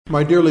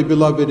My dearly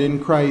beloved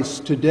in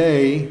Christ,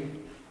 today,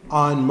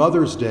 on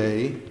Mother's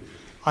Day,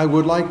 I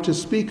would like to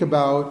speak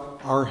about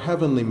our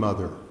Heavenly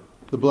Mother,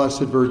 the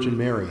Blessed Virgin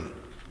Mary.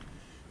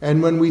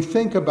 And when we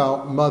think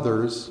about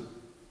mothers,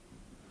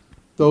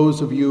 those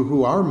of you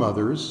who are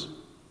mothers,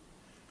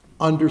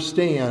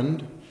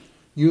 understand,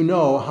 you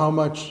know how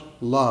much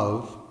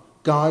love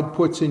God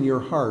puts in your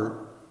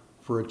heart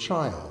for a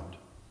child.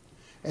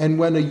 And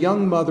when a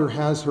young mother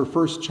has her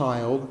first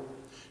child,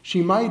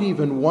 she might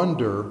even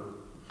wonder,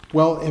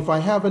 well, if I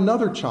have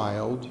another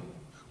child,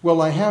 will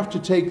I have to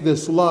take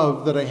this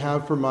love that I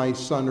have for my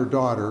son or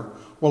daughter,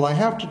 will I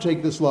have to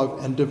take this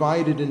love and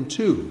divide it in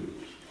two?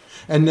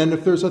 And then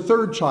if there's a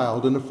third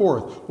child and a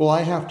fourth, will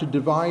I have to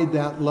divide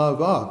that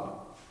love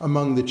up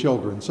among the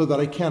children so that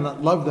I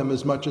cannot love them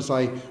as much as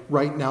I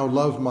right now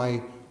love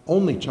my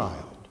only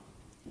child?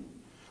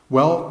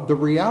 Well, the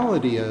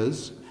reality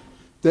is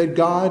that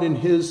God in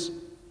his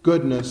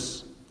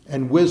goodness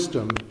and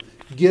wisdom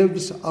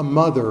gives a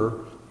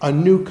mother a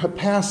new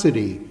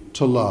capacity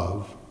to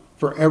love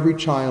for every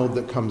child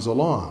that comes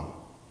along.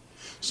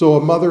 So a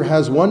mother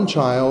has one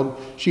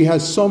child, she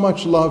has so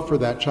much love for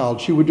that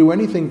child, she would do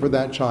anything for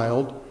that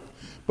child.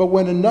 But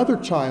when another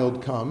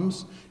child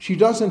comes, she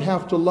doesn't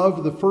have to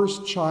love the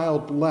first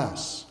child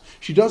less.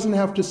 She doesn't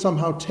have to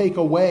somehow take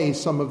away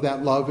some of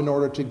that love in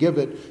order to give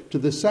it to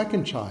the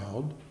second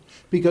child,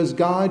 because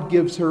God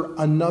gives her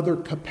another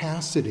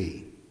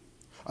capacity,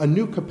 a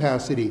new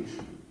capacity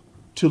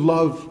to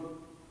love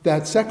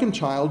that second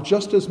child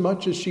just as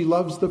much as she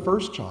loves the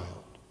first child.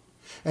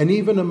 And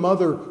even a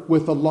mother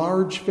with a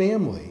large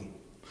family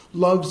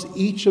loves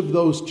each of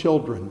those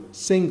children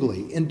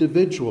singly,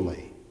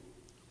 individually,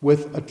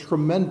 with a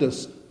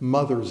tremendous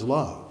mother's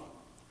love.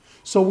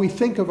 So we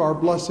think of our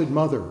Blessed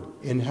Mother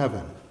in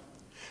heaven,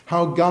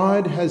 how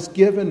God has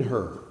given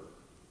her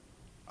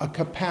a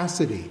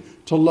capacity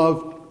to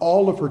love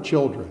all of her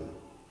children.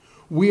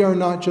 We are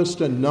not just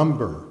a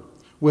number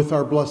with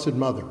our Blessed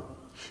Mother.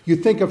 You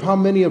think of how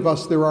many of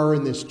us there are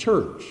in this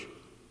church,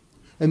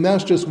 and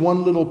that's just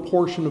one little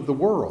portion of the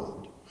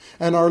world.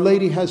 And Our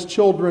Lady has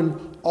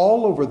children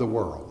all over the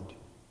world,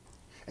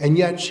 and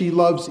yet she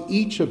loves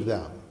each of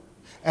them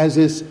as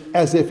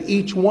if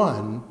each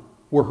one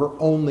were her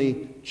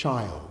only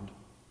child.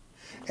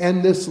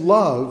 And this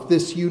love,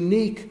 this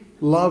unique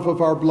love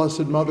of our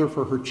Blessed Mother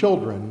for her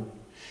children,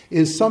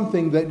 is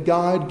something that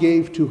God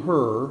gave to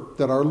her,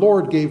 that our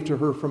Lord gave to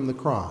her from the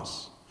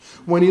cross.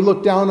 When he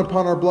looked down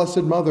upon our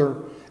Blessed Mother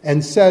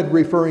and said,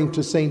 referring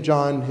to St.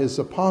 John, his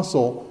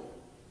apostle,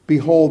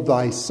 "Behold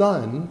thy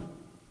son,"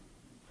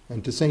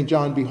 and to St.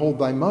 John, "Behold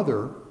thy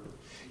mother,"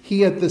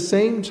 he at the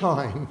same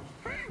time,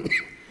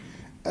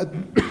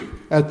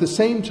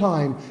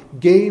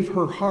 gave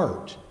her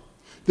heart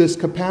this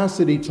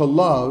capacity to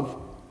love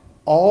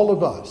all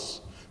of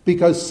us,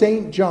 because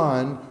St.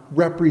 John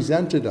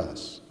represented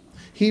us.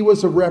 He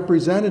was a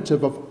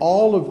representative of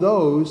all of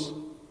those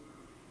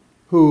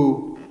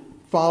who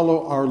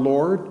follow our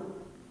Lord,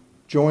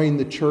 join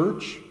the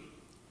church.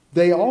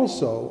 They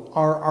also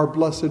are our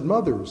Blessed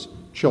Mother's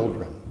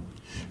children.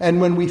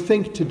 And when we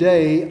think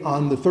today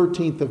on the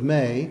 13th of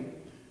May,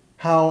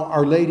 how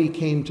Our Lady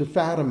came to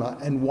Fatima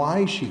and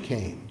why she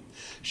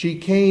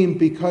came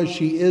because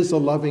she is a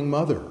loving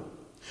mother.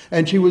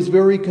 And she was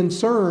very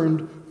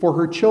concerned for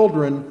her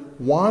children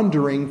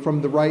wandering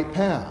from the right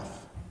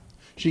path.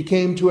 She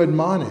came to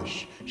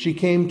admonish. She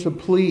came to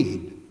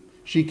plead.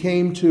 She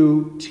came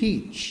to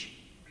teach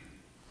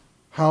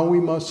how we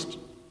must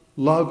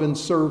love and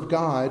serve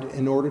God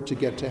in order to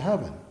get to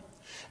heaven.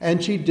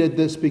 And she did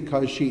this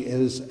because she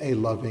is a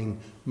loving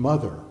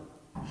mother.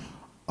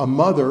 A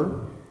mother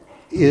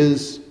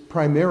is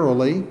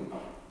primarily,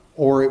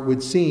 or it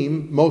would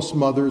seem, most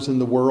mothers in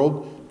the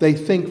world, they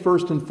think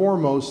first and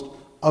foremost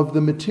of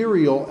the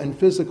material and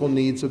physical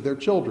needs of their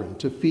children,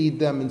 to feed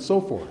them and so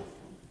forth.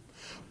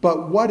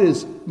 But what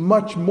is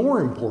much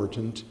more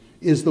important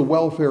is the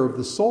welfare of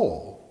the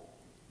soul.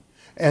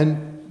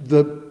 And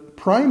the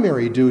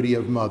primary duty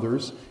of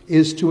mothers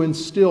is to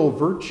instill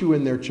virtue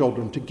in their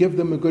children, to give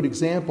them a good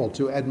example,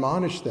 to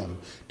admonish them,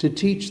 to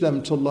teach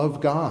them to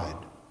love God.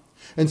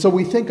 And so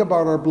we think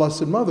about our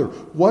Blessed Mother.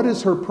 What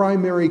is her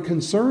primary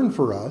concern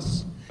for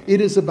us?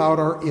 It is about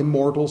our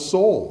immortal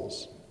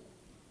souls,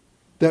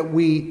 that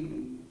we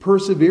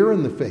persevere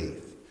in the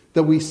faith,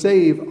 that we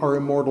save our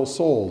immortal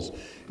souls.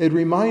 It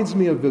reminds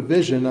me of a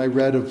vision I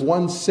read of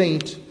one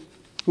saint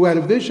who had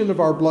a vision of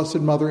our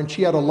Blessed Mother, and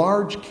she had a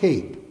large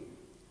cape.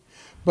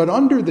 But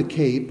under the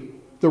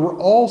cape, there were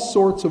all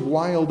sorts of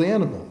wild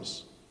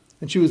animals.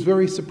 And she was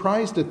very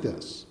surprised at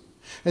this.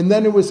 And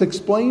then it was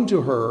explained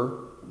to her,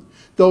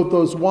 though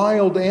those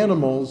wild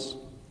animals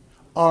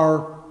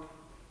are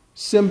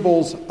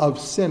symbols of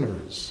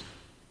sinners.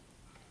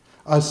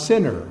 A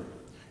sinner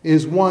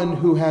is one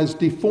who has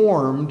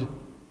deformed,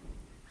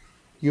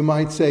 you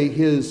might say,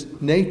 his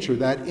nature,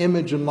 that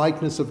image and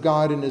likeness of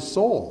God in his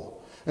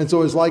soul. And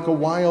so is like a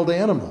wild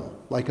animal,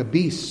 like a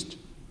beast.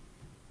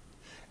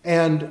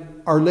 And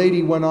Our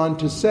Lady went on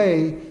to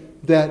say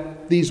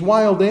that these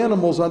wild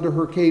animals under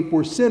her cape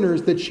were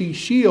sinners that she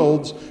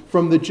shields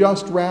from the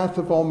just wrath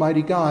of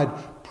Almighty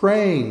God,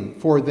 praying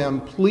for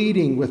them,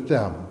 pleading with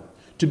them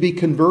to be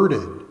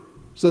converted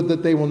so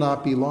that they will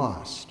not be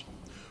lost.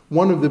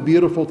 One of the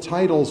beautiful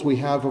titles we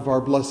have of our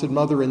Blessed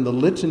Mother in the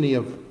Litany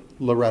of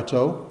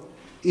Loreto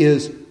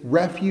is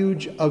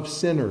Refuge of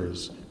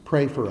Sinners,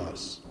 pray for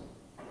us.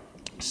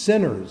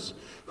 Sinners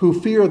who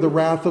fear the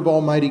wrath of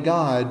Almighty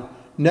God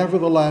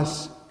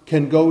nevertheless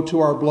can go to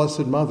our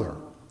Blessed Mother,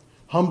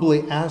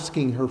 humbly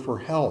asking her for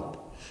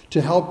help,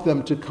 to help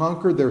them to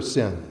conquer their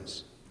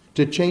sins,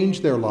 to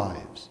change their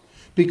lives,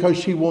 because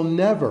she will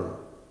never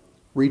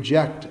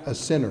reject a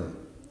sinner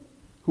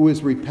who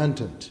is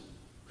repentant,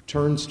 who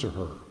turns to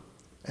her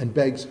and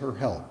begs her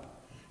help.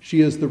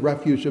 She is the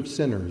refuge of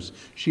sinners.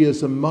 She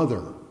is a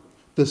mother,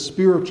 the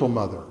spiritual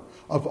mother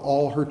of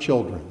all her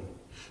children.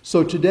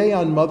 So today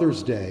on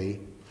Mother's Day,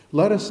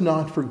 let us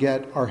not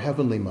forget our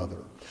Heavenly Mother.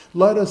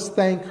 Let us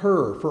thank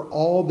her for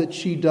all that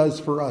she does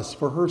for us,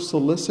 for her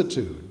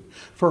solicitude,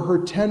 for her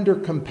tender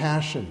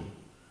compassion,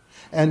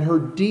 and her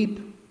deep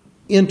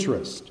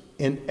interest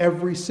in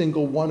every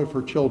single one of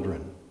her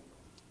children.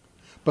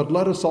 But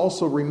let us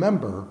also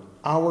remember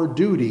our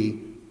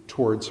duty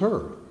towards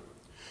her.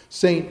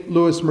 St.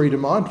 Louis Marie de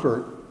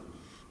Montfort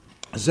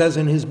says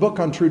in his book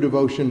on true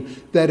devotion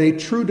that a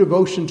true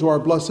devotion to our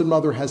Blessed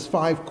Mother has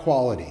 5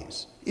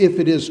 qualities, if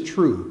it is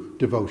true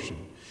devotion.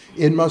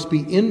 It must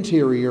be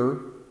interior,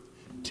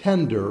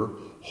 tender,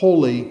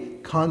 holy,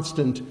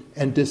 constant,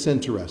 and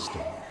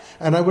disinterested.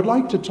 And I would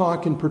like to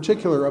talk in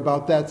particular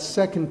about that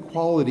second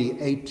quality,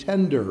 a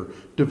tender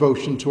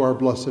devotion to our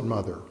Blessed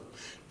Mother.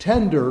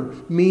 Tender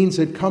means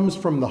it comes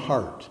from the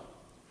heart.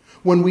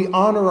 When we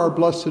honor our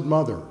Blessed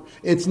Mother,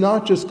 it's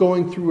not just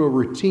going through a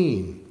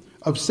routine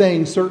of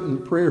saying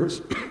certain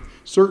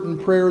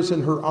prayers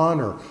in her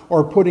honor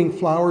or putting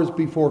flowers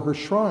before her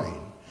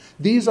shrine.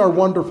 These are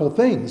wonderful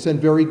things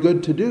and very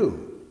good to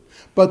do,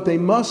 but they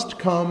must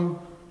come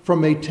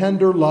from a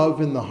tender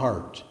love in the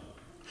heart.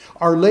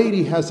 Our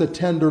Lady has a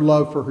tender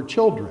love for her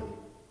children.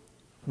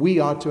 We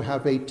ought to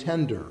have a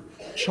tender,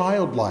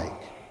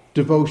 childlike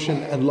devotion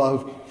and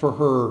love for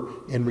her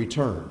in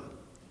return.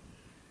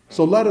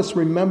 So let us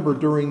remember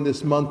during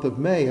this month of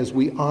May, as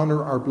we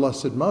honor our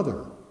Blessed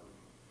Mother,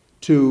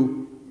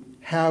 to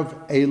have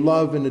a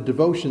love and a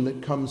devotion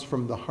that comes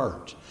from the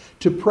heart,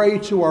 to pray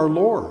to our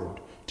Lord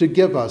to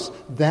give us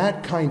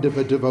that kind of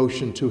a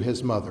devotion to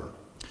his mother.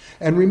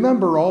 And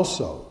remember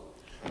also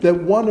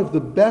that one of the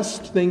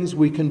best things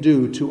we can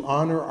do to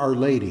honor Our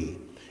Lady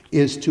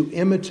is to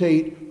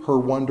imitate her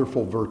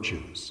wonderful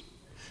virtues.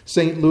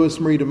 St. Louis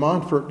Marie de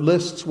Montfort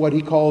lists what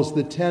he calls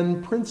the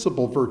 10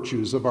 principal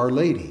virtues of Our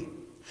Lady,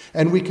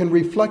 and we can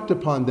reflect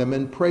upon them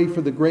and pray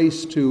for the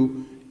grace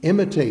to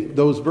imitate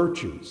those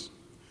virtues.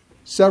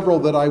 Several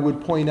that I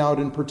would point out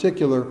in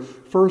particular,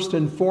 first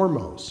and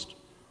foremost,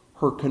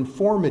 her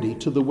conformity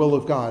to the will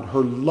of God,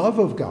 her love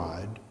of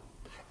God,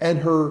 and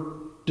her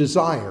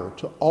desire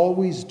to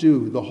always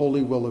do the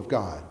holy will of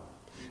God.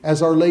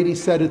 As Our Lady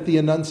said at the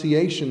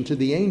Annunciation to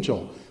the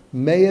angel,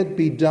 "May it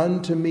be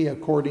done to me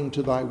according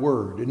to thy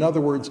word." In other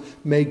words,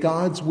 may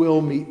God's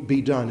will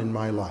be done in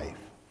my life.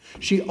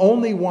 She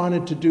only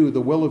wanted to do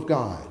the will of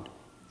God,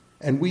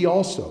 and we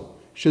also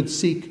should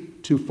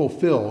seek to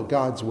fulfill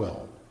God's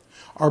will.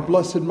 Our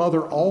Blessed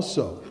Mother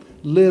also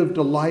lived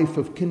a life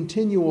of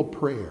continual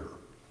prayer.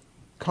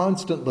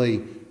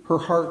 Constantly, her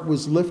heart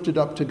was lifted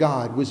up to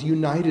God, was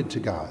united to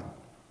God.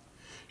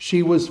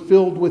 She was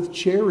filled with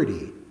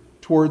charity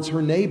towards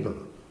her neighbor,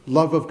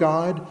 love of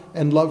God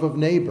and love of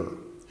neighbor.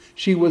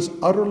 She was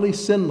utterly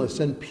sinless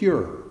and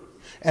pure,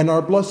 and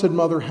our Blessed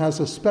Mother has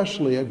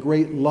especially a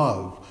great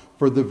love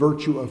for the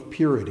virtue of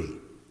purity.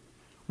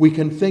 We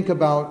can think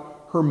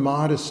about her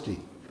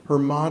modesty, her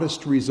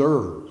modest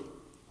reserve,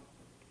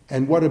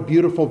 and what a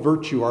beautiful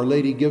virtue Our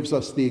Lady gives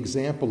us the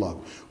example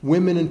of.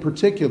 Women in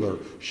particular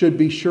should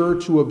be sure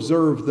to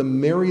observe the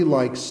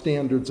Mary-like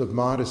standards of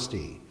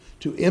modesty,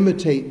 to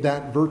imitate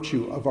that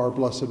virtue of our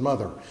Blessed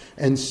Mother,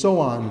 and so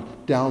on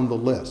down the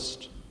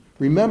list.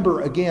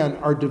 Remember, again,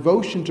 our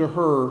devotion to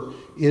her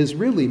is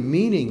really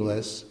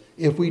meaningless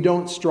if we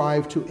don't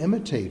strive to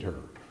imitate her,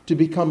 to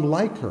become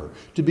like her,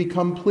 to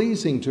become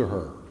pleasing to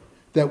her,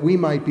 that we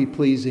might be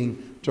pleasing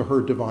to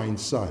her divine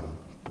Son.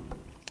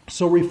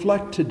 So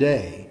reflect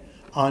today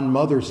on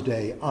Mother's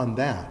Day on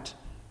that,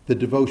 the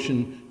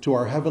devotion to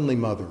our Heavenly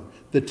Mother,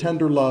 the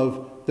tender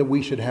love that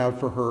we should have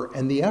for her,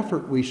 and the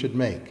effort we should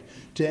make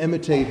to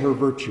imitate her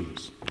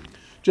virtues.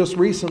 Just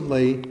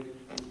recently,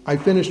 I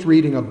finished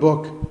reading a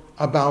book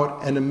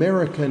about an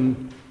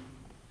American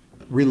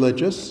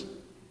religious.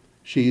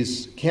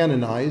 She's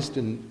canonized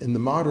in the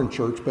modern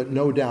church, but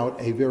no doubt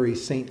a very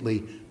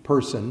saintly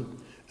person,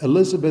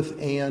 Elizabeth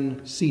Ann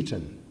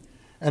Seton.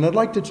 And I'd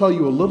like to tell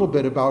you a little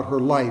bit about her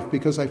life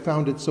because I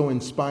found it so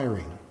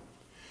inspiring.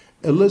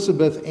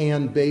 Elizabeth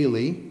Ann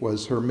Bailey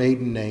was her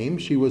maiden name.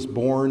 She was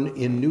born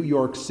in New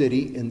York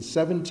City in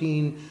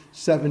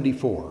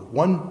 1774,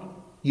 1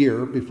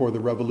 year before the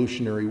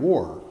Revolutionary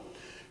War.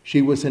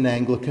 She was an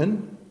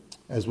Anglican,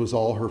 as was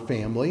all her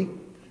family.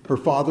 Her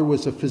father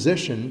was a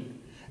physician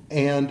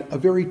and a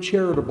very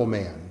charitable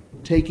man,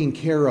 taking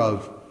care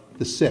of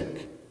the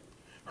sick.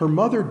 Her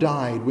mother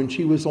died when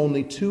she was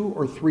only 2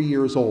 or 3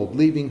 years old,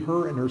 leaving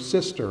her and her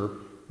sister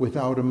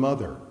without a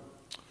mother.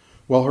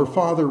 Well, her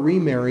father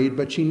remarried,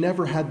 but she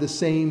never had the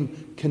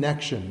same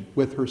connection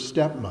with her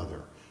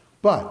stepmother.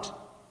 But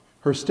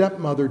her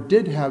stepmother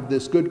did have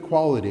this good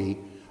quality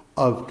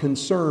of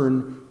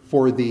concern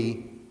for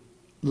the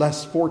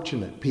less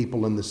fortunate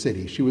people in the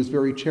city. She was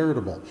very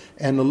charitable.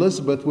 And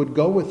Elizabeth would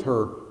go with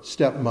her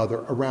stepmother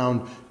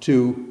around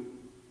to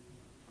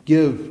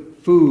give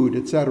food,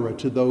 etc.,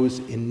 to those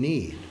in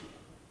need.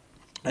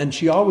 And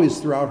she always,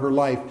 throughout her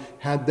life,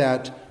 had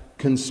that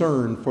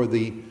concern for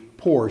the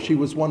poor. She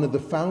was one of the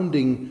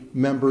founding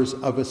members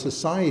of a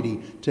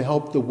society to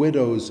help the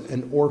widows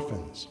and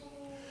orphans.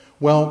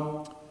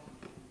 Well,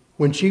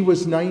 when she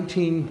was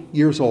 19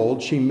 years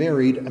old, she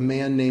married a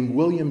man named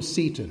William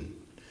Seton.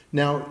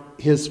 Now,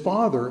 his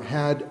father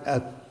had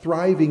a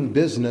thriving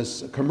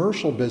business, a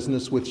commercial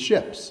business with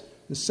ships,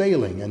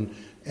 sailing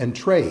and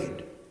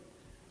trade.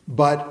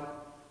 But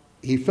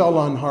he fell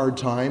on hard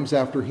times.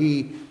 After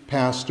he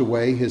passed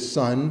away, his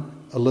son,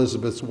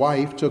 Elizabeth's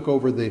wife, took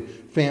over the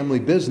family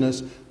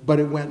business, but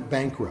it went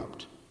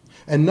bankrupt.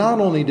 And not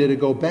only did it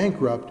go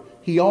bankrupt,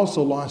 he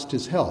also lost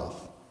his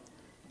health.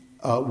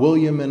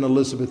 William and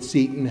Elizabeth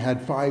Seton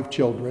had 5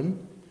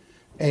 children,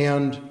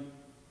 and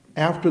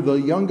after the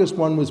youngest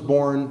one was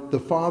born, the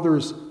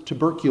father's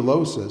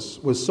tuberculosis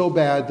was so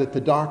bad that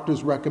the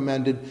doctors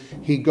recommended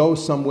he go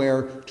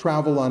somewhere,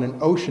 travel on an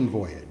ocean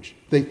voyage.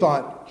 They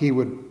thought he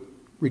would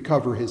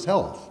recover his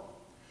health.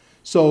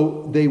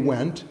 So they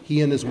went,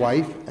 he and his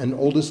wife and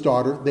oldest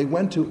daughter, they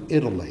went to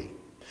Italy.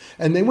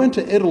 And they went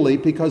to Italy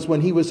because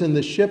when he was in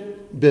the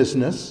ship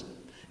business,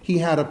 he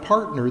had a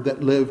partner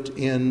that lived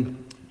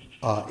in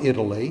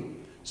Italy.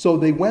 So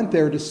they went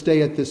there to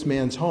stay at this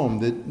man's home.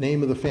 The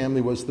name of the family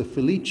was the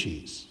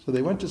Felicis. So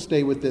they went to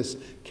stay with this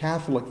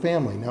Catholic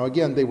family. Now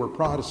again, they were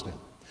Protestant.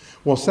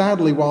 Well,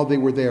 sadly, while they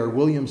were there,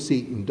 William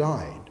Seton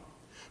died.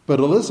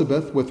 But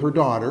Elizabeth, with her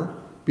daughter,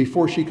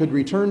 before she could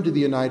return to the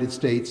United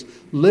States,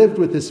 lived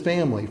with his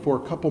family for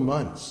a couple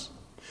months.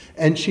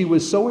 And she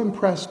was so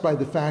impressed by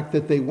the fact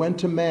that they went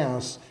to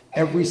Mass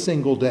every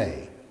single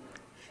day.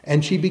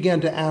 And she began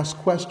to ask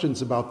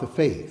questions about the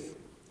faith.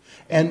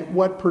 And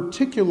what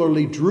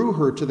particularly drew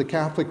her to the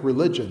Catholic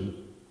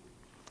religion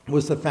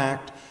was the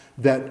fact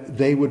that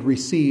they would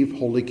receive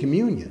Holy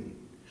Communion.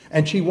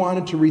 And she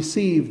wanted to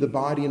receive the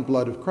body and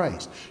blood of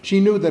Christ. She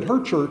knew that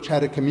her church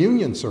had a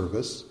communion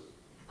service,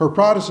 her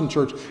Protestant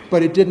church,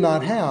 but it did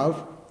not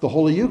have the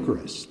Holy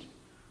Eucharist,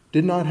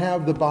 did not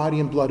have the body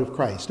and blood of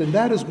Christ. And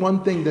that is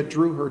one thing that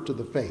drew her to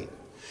the faith.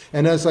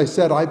 And as I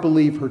said, I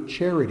believe her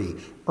charity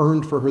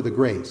earned for her the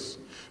grace.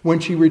 When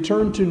she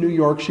returned to New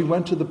York, she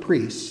went to the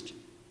priest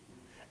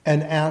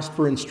and asked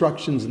for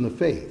instructions in the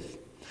faith.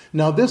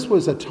 Now, this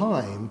was a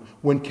time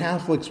when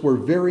Catholics were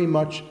very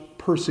much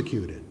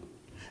persecuted,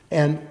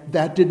 and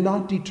that did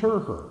not deter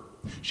her.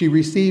 She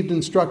received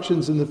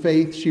instructions in the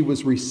faith. She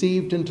was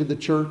received into the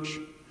church,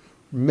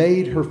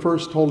 made her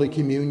first Holy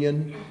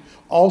Communion,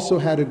 also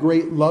had a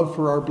great love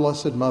for our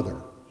Blessed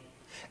Mother.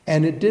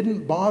 And it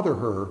didn't bother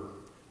her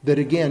that,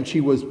 again,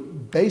 she was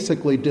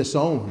basically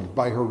disowned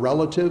by her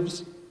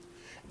relatives.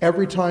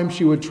 Every time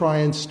she would try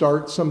and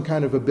start some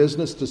kind of a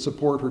business to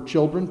support her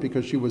children,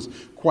 because she was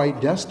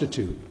quite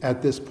destitute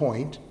at this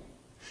point,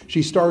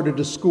 she started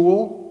a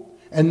school,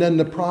 and then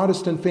the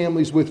Protestant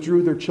families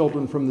withdrew their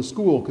children from the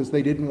school because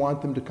they didn't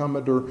want them to come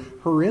under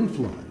her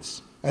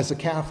influence as a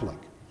Catholic.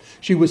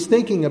 She was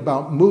thinking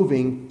about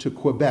moving to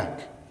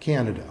Quebec,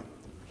 Canada,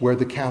 where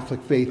the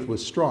Catholic faith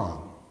was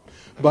strong.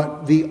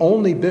 But the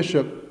only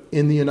bishop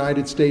in the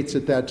United States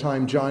at that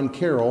time, John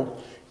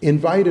Carroll,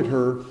 invited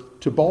her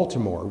to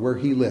Baltimore, where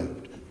he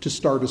lived, to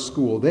start a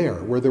school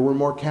there, where there were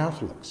more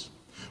Catholics.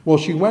 Well,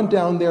 she went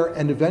down there,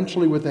 and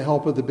eventually, with the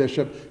help of the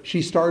bishop,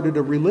 she started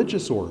a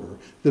religious order,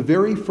 the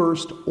very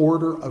first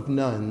order of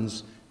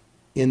nuns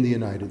in the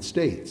United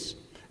States.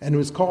 And it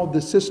was called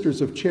the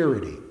Sisters of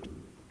Charity.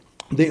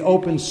 They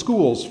opened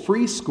schools,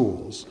 free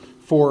schools,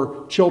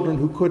 for children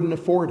who couldn't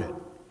afford it,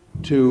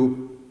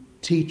 to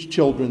teach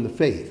children the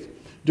faith.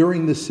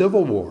 During the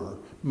Civil War,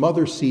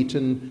 Mother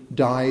Seton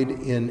died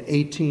in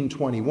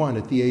 1821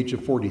 at the age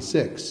of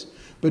 46.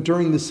 But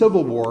during the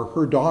Civil War,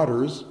 her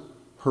daughters,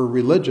 her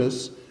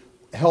religious,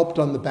 helped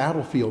on the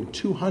battlefield.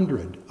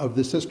 200 of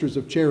the Sisters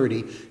of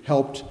Charity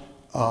helped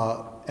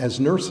as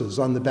nurses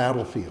on the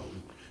battlefield.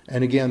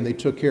 And again, they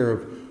took care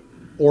of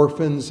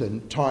orphans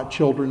and taught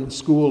children,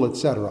 school,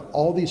 etc.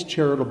 All these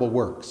charitable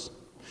works.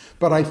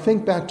 But I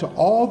think back to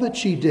all that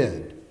she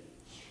did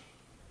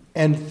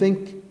and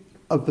think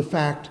of the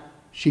fact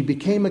she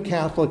became a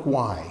Catholic.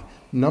 Why?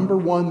 Number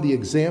one, the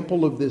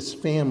example of this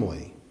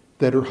family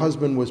that her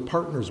husband was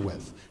partners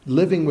with,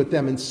 living with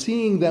them and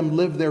seeing them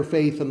live their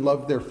faith and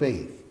love their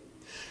faith.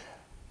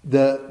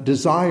 The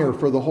desire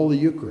for the Holy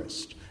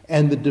Eucharist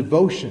and the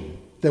devotion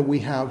that we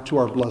have to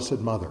our Blessed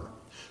Mother.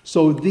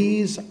 So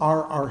these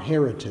are our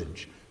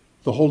heritage.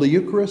 The Holy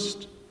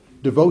Eucharist,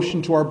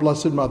 devotion to our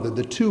Blessed Mother,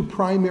 the two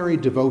primary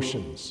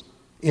devotions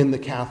in the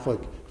Catholic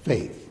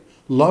faith.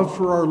 Love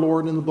for our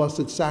Lord in the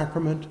Blessed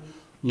Sacrament,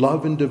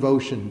 love and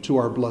devotion to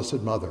our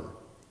Blessed Mother.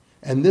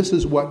 And this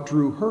is what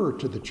drew her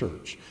to the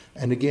church.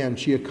 And again,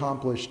 she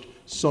accomplished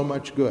so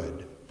much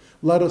good.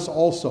 Let us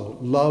also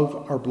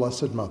love our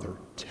Blessed Mother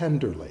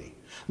tenderly.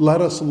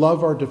 Let us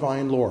love our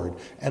divine Lord,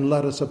 and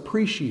let us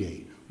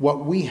appreciate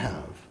what we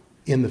have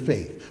in the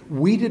faith.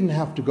 We didn't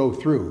have to go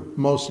through,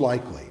 most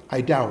likely,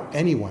 I doubt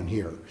anyone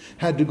here,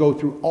 had to go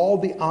through all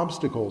the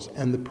obstacles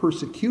and the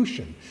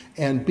persecution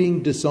and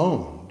being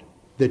disowned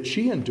that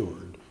she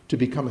endured to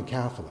become a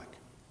Catholic.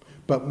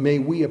 But may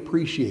we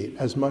appreciate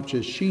as much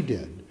as she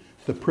did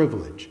the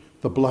privilege,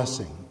 the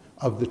blessing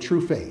of the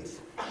true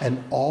faith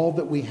and all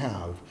that we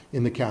have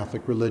in the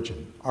Catholic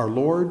religion. Our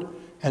Lord,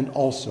 and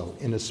also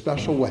in a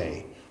special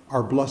way,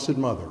 our Blessed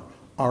Mother,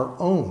 our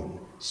own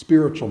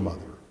spiritual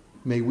mother.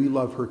 May we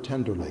love her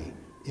tenderly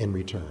in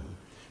return.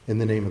 In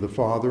the name of the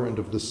Father, and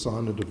of the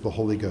Son, and of the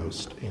Holy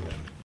Ghost. Amen.